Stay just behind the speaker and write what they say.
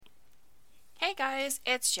guys,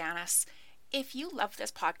 it's Janice. If you love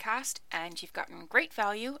this podcast and you've gotten great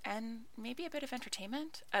value and maybe a bit of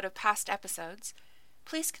entertainment out of past episodes,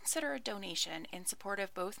 please consider a donation in support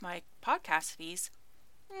of both my podcast fees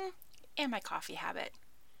and my coffee habit.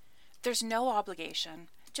 There's no obligation.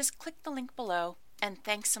 Just click the link below, and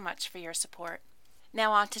thanks so much for your support.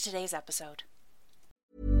 Now on to today's episode.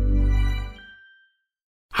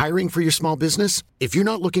 Hiring for your small business? If you're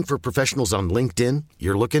not looking for professionals on LinkedIn,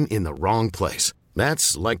 you're looking in the wrong place.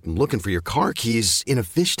 That's like looking for your car keys in a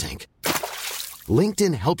fish tank.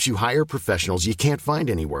 LinkedIn helps you hire professionals you can't find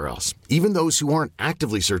anywhere else, even those who aren't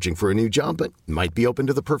actively searching for a new job but might be open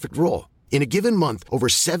to the perfect role. In a given month, over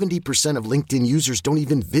 70% of LinkedIn users don't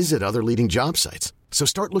even visit other leading job sites. So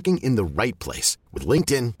start looking in the right place. With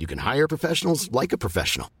LinkedIn, you can hire professionals like a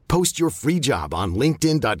professional. Post your free job on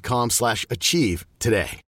linkedin.com/achieve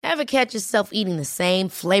today. Ever catch yourself eating the same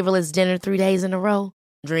flavorless dinner 3 days in a row?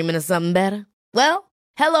 Dreaming of something better? Well,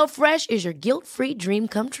 HelloFresh is your guilt-free dream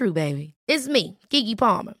come true, baby. It's me, Keke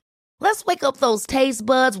Palmer. Let's wake up those taste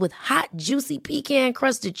buds with hot, juicy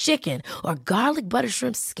pecan-crusted chicken or garlic butter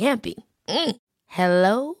shrimp scampi.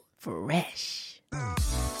 Hello Fresh.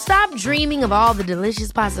 Stop dreaming of all the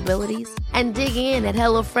delicious possibilities and dig in at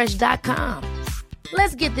HelloFresh.com.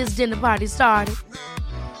 Let's get this dinner party started.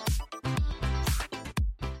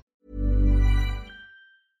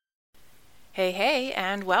 Hey,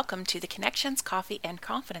 and welcome to the Connections, Coffee, and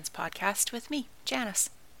Confidence podcast with me, Janice.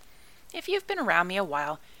 If you've been around me a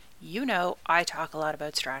while, you know I talk a lot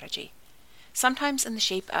about strategy, sometimes in the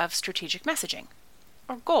shape of strategic messaging,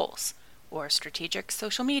 or goals, or strategic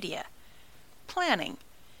social media, planning.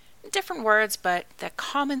 Different words, but the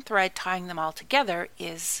common thread tying them all together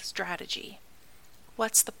is strategy.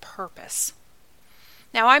 What's the purpose?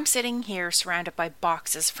 Now I'm sitting here surrounded by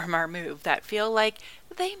boxes from our move that feel like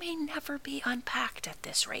they may never be unpacked at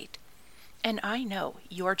this rate. And I know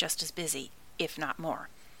you're just as busy, if not more.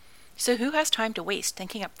 So who has time to waste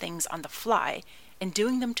thinking up things on the fly and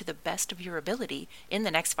doing them to the best of your ability in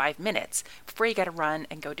the next 5 minutes before you gotta run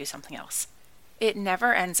and go do something else? It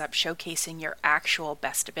never ends up showcasing your actual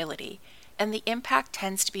best ability, and the impact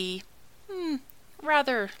tends to be,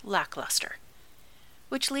 rather lackluster.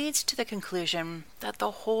 Which leads to the conclusion that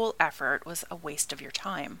the whole effort was a waste of your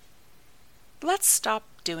time. Let's stop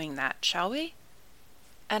doing that, shall we?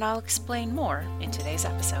 And I'll explain more in today's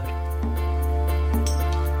episode.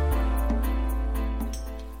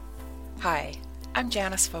 Hi, I'm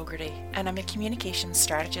Janice Fogarty, and I'm a communications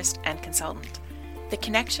strategist and consultant. The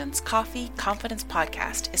Connections, Coffee, Confidence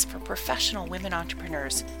podcast is for professional women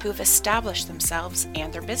entrepreneurs who have established themselves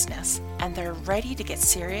and their business, and they're ready to get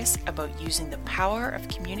serious about using the power of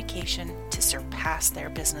communication to surpass their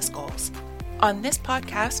business goals. On this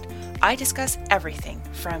podcast, I discuss everything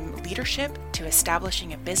from leadership to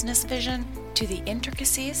establishing a business vision to the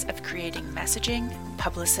intricacies of creating messaging,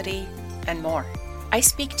 publicity, and more. I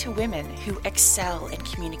speak to women who excel in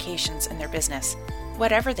communications in their business,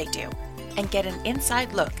 whatever they do, and get an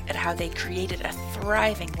inside look at how they created a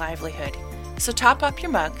thriving livelihood. So top up your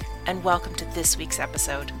mug and welcome to this week's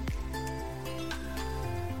episode.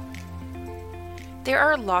 There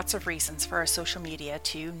are lots of reasons for our social media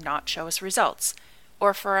to not show us results,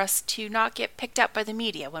 or for us to not get picked up by the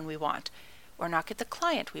media when we want, or not get the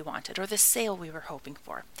client we wanted, or the sale we were hoping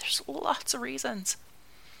for. There's lots of reasons.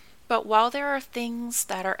 But while there are things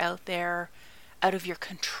that are out there out of your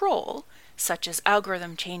control, such as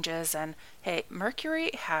algorithm changes and, hey,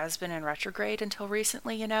 Mercury has been in retrograde until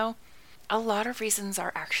recently, a lot of reasons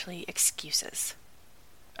are actually excuses.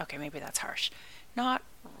 Okay, maybe that's harsh. Not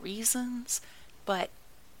reasons, but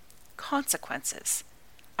consequences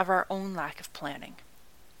of our own lack of planning.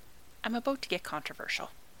 I'm about to get controversial.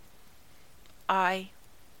 I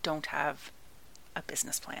don't have a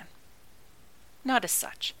business plan. Not as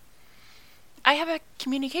such. I have a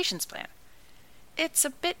communications plan. It's a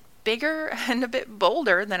bit bigger and a bit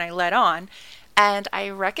bolder than I let on, and I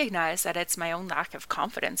recognize that it's my own lack of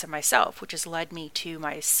confidence in myself which has led me to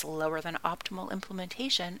my slower than optimal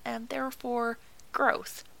implementation and therefore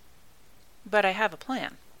growth. But I have a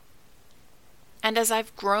plan. And as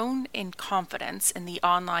I've grown in confidence in the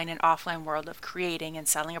online and offline world of creating and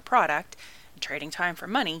selling a product and trading time for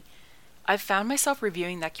money, I've found myself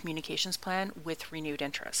reviewing that communications plan with renewed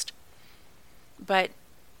interest. But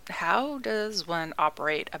how does one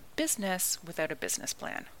operate a business without a business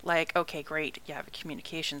plan? Like, okay, great, you have a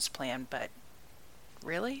communications plan, but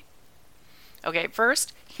really? Okay,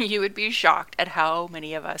 first, you would be shocked at how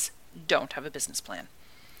many of us don't have a business plan.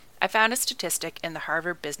 I found a statistic in the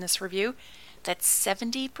Harvard Business Review that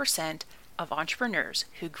 70% of entrepreneurs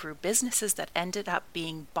who grew businesses that ended up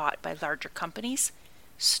being bought by larger companies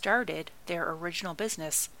started their original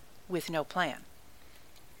business with no plan.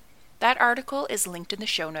 That article is linked in the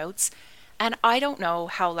show notes, and I don't know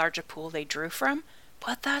how large a pool they drew from,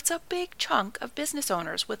 but that's a big chunk of business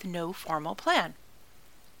owners with no formal plan,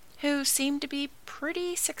 who seem to be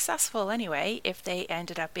pretty successful anyway if they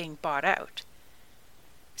ended up being bought out.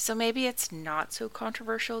 So maybe it's not so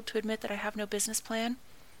controversial to admit that I have no business plan,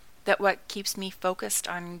 that what keeps me focused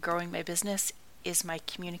on growing my business is my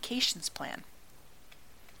communications plan.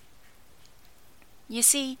 You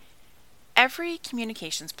see, every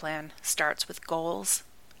communications plan starts with goals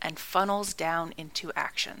and funnels down into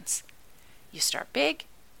actions. You start big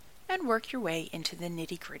and work your way into the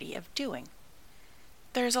nitty-gritty of doing.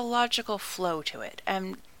 There's a logical flow to it,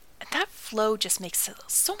 and that flow just makes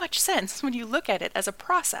so much sense when you look at it as a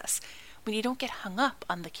process, when you don't get hung up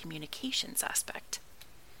on the communications aspect.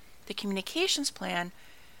 The communications plan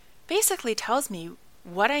basically tells me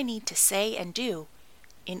what I need to say and do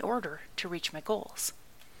in order to reach my goals.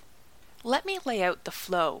 Let me lay out the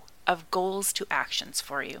flow of goals to actions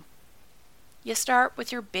for you. You start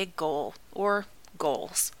with your big goal or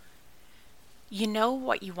goals. You know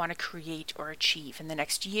what you want to create or achieve in the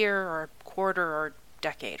next year or quarter or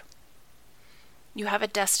decade. You have a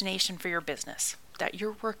destination for your business that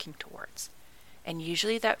you're working towards, and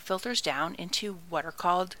usually that filters down into what are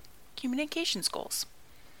called communications goals.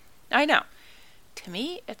 I know, to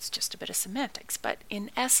me it's just a bit of semantics, but in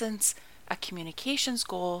essence, a communications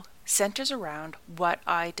goal centers around what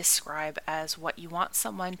I describe as what you want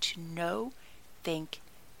someone to know, think,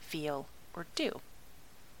 feel, or do.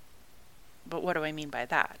 But what do I mean by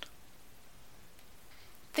that?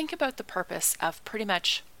 Think about the purpose of pretty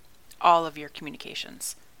much all of your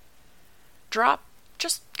communications.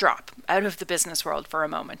 Just drop out of the business world for a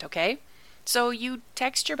moment, okay? So you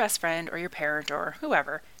text your best friend or your parent or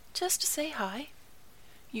whoever just to say hi.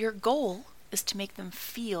 Your goal is to make them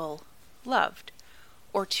feel loved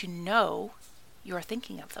or to know you're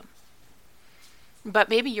thinking of them. But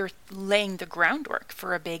maybe you're laying the groundwork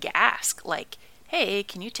for a big ask like, hey,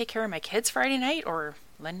 can you take care of my kids Friday night or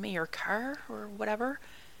lend me your car or whatever?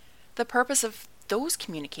 The purpose of those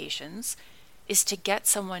communications is to get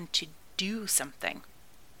someone to do something.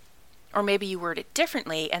 Or maybe you word it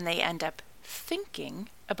differently and they end up thinking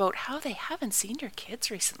about how they haven't seen your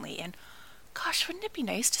kids recently and, gosh, wouldn't it be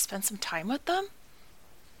nice to spend some time with them?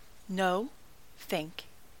 Know, think,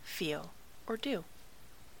 feel, or do.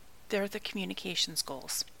 They're the communications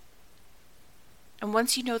goals. And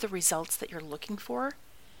once you know the results that you're looking for,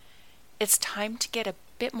 it's time to get a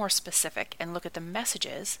bit more specific and look at the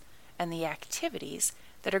messages and the activities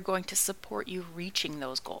that are going to support you reaching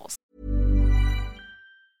those goals.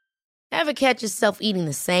 Ever catch yourself eating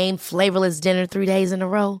the same flavorless dinner 3 days in a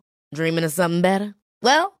row? Dreaming of something better?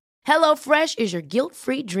 Well, HelloFresh is your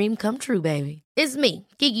guilt-free dream come true, baby. It's me,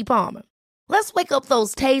 Keke Palmer. Let's wake up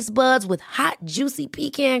those taste buds with hot, juicy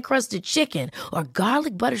pecan-crusted chicken or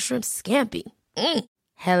garlic butter shrimp scampi.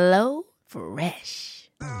 Hello Fresh.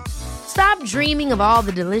 Stop dreaming of all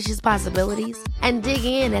the delicious possibilities and dig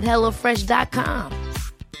in at HelloFresh.com.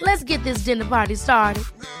 Let's get this dinner party started.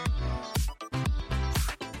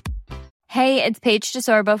 Hey, it's Paige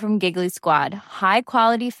DeSorbo from Giggly Squad. High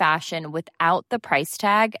quality fashion without the price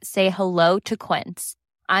tag. Say hello to Quince.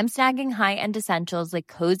 I'm snagging high-end essentials like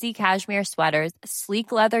cozy cashmere sweaters,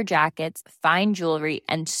 sleek leather jackets, fine jewelry,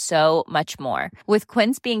 and so much more. With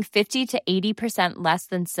Quince being 50 to 80% less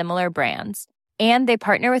than similar brands. And they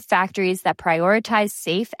partner with factories that prioritize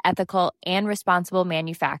safe, ethical, and responsible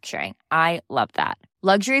manufacturing. I love that.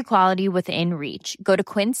 Luxury quality within reach. Go to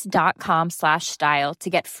quince.com/style to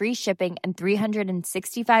get free shipping and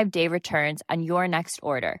 365-day returns on your next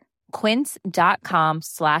order.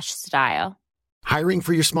 Quince.com/style. Hiring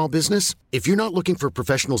for your small business? If you're not looking for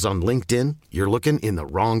professionals on LinkedIn, you're looking in the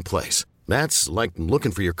wrong place. That's like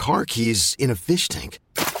looking for your car keys in a fish tank.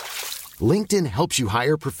 LinkedIn helps you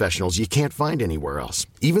hire professionals you can't find anywhere else,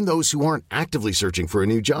 even those who aren't actively searching for a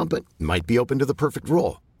new job but might be open to the perfect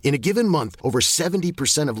role. In a given month, over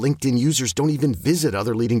 70% of LinkedIn users don't even visit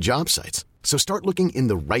other leading job sites. So start looking in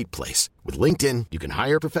the right place. With LinkedIn, you can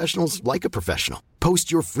hire professionals like a professional.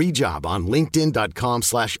 Post your free job on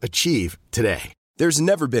linkedin.com/achieve today. There's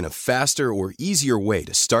never been a faster or easier way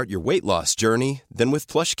to start your weight loss journey than with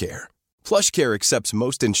PlushCare. PlushCare accepts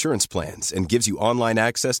most insurance plans and gives you online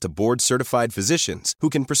access to board-certified physicians who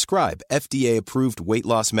can prescribe FDA-approved weight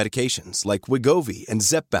loss medications like Wegovy and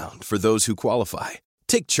Zepbound for those who qualify.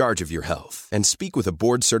 Take charge of your health and speak with a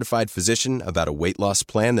board-certified physician about a weight loss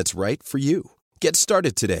plan that's right for you. Get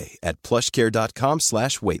started today at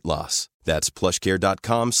plushcare.com/weight loss. That's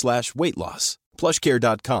plushcare.com/weight loss.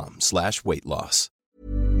 plushcare.com/weight loss.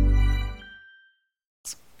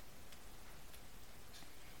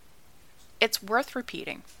 It's worth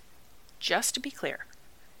repeating. Just to be clear,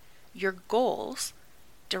 your goals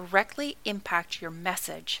directly impact your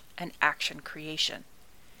message and action creation.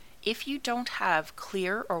 If you don't have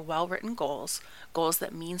clear or well-written goals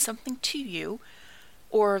that mean something to you,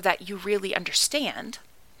 or that you really understand,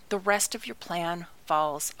 the rest of your plan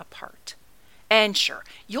falls apart. And sure,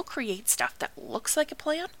 you'll create stuff that looks like a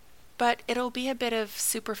plan, but it'll be a bit of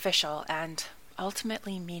superficial and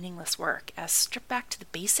ultimately meaningless work, as stripped back to the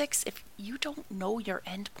basics. If you don't know your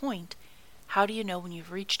end point, how do you know when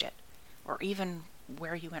you've reached it, or even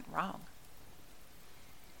where you went wrong?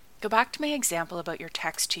 Go back to my example about your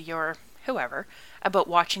text to your whoever about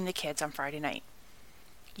watching the kids on Friday night.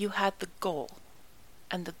 You had the goal,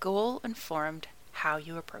 and the goal informed how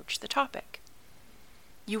you approached the topic.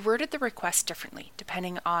 You worded the request differently,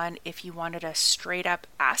 depending on if you wanted to straight up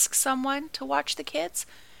ask someone to watch the kids,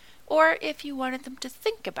 or if you wanted them to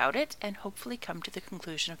think about it and hopefully come to the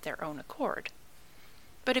conclusion of their own accord.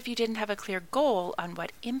 But if you didn't have a clear goal on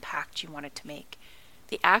what impact you wanted to make,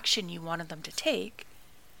 the action you wanted them to take,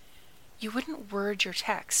 you wouldn't word your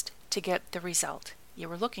text to get the result you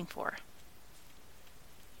were looking for.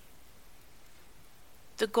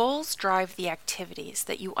 The goals drive the activities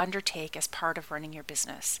that you undertake as part of running your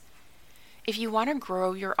business. If you want to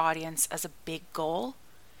grow your audience as a big goal,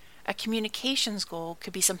 a communications goal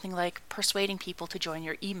could be something like persuading people to join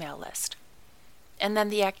your email list. And then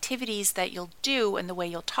the activities that you'll do and the way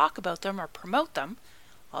you'll talk about them or promote them,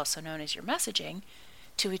 also known as your messaging,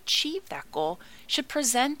 to achieve that goal should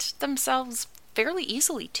present themselves fairly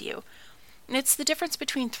easily to you. And it's the difference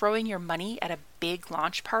between throwing your money at a big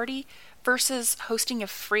launch party versus hosting a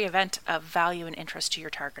free event of value and interest to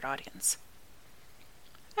your target audience.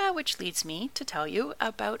 Which leads me to tell you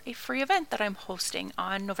about a free event that I'm hosting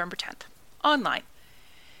on November 10th, online.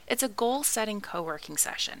 It's a goal-setting co-working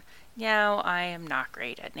session. Now, I am not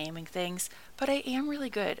great at naming things, but I am really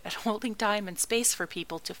good at holding time and space for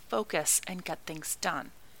people to focus and get things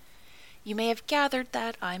done. You may have gathered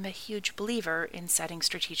that I'm a huge believer in setting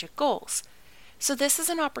strategic goals. So this is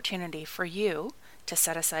an opportunity for you to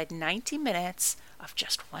set aside 90 minutes of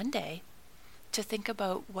just one day to think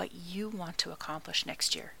about what you want to accomplish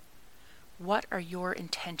next year. What are your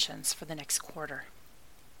intentions for the next quarter?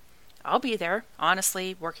 I'll be there,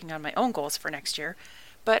 honestly, working on my own goals for next year,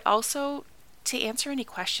 but also to answer any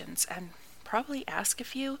questions and probably ask a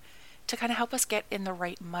few to kind of help us get in the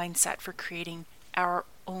right mindset for creating our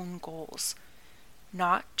own goals,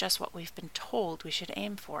 not just what we've been told we should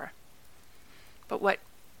aim for, but what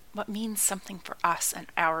means something for us and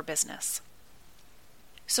our business.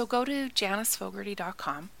 So go to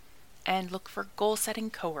JaniceFogarty.com and look for Goal Setting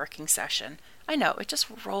Co-working Session. I know, it just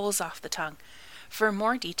rolls off the tongue. For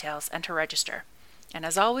more details and to register. And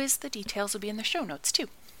as always, the details will be in the show notes too.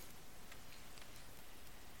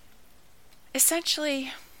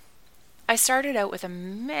 Essentially, I started out with a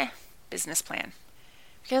meh business plan,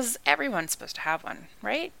 because everyone's supposed to have one,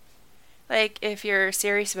 right? Like, if you're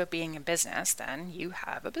serious about being in business, then you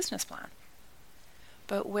have a business plan.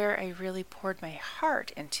 But where I really poured my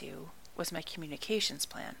heart into was my communications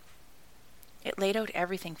plan. It laid out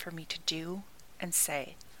everything for me to do and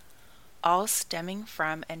say, all stemming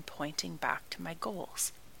from and pointing back to my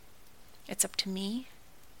goals. It's up to me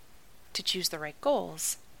to choose the right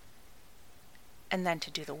goals and then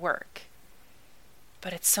to do the work.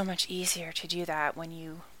 But it's so much easier to do that when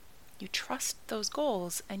you trust those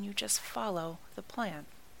goals and you just follow the plan.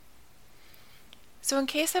 So in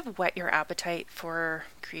case I've whet your appetite for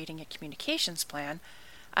creating a communications plan,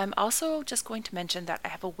 I'm also just going to mention that I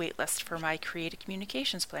have a waitlist for my Create a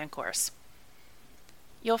Communications Plan course.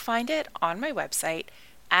 You'll find it on my website,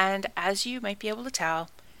 and as you might be able to tell,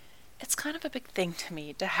 it's kind of a big thing to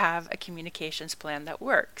me to have a communications plan that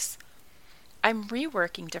works. I'm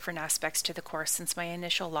reworking different aspects to the course since my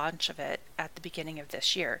initial launch of it at the beginning of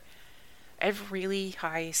this year. I have really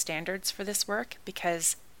high standards for this work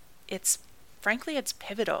because it's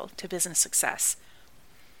pivotal to business success.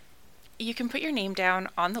 You can put your name down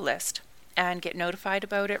on the list and get notified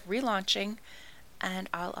about it relaunching, and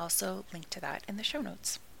I'll also link to that in the show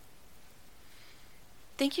notes.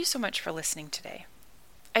 Thank you so much for listening today.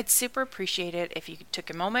 I'd super appreciate it if you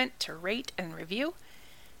took a moment to rate and review,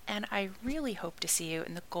 and I really hope to see you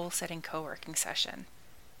in the Goal Setting Co-working Session.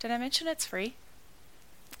 Did I mention it's free?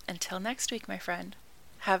 Until next week, my friend,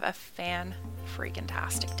 have a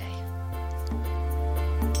fan-freaking-tastic day.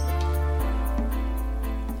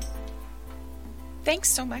 Thanks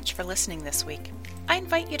so much for listening this week. I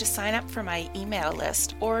invite you to sign up for my email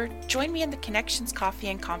list or join me in the Connections Coffee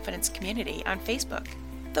and Confidence community on Facebook.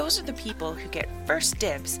 Those are the people who get first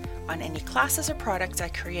dibs on any classes or products I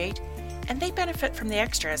create and they benefit from the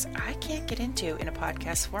extras I can't get into in a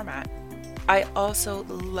podcast format. I also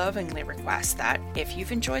lovingly request that if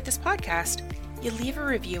you've enjoyed this podcast, you leave a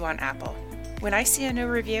review on Apple. When I see a new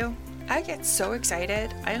review, I get so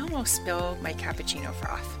excited I almost spill my cappuccino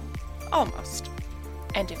froth. Almost.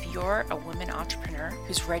 And if you're a woman entrepreneur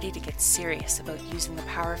who's ready to get serious about using the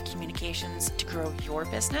power of communications to grow your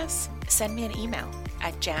business, send me an email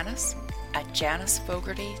at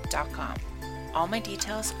janice@janicefogarty.com. All my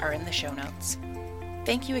details are in the show notes.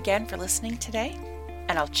 Thank you again for listening today,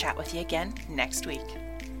 and I'll chat with you again next week.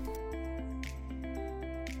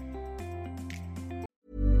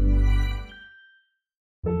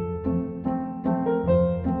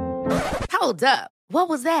 Hold up. What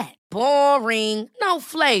was that? Boring. No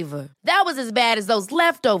flavor. That was as bad as those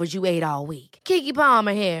leftovers you ate all week. Keke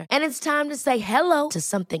Palmer here, and it's time to say hello to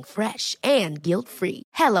something fresh and guilt-free.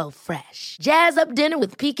 HelloFresh. Jazz up dinner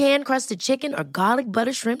with pecan-crusted chicken or garlic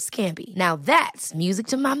butter shrimp scampi. Now that's music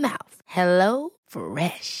to my mouth.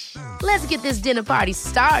 HelloFresh. Let's get this dinner party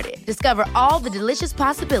started. Discover all the delicious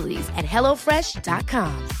possibilities at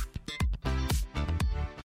HelloFresh.com.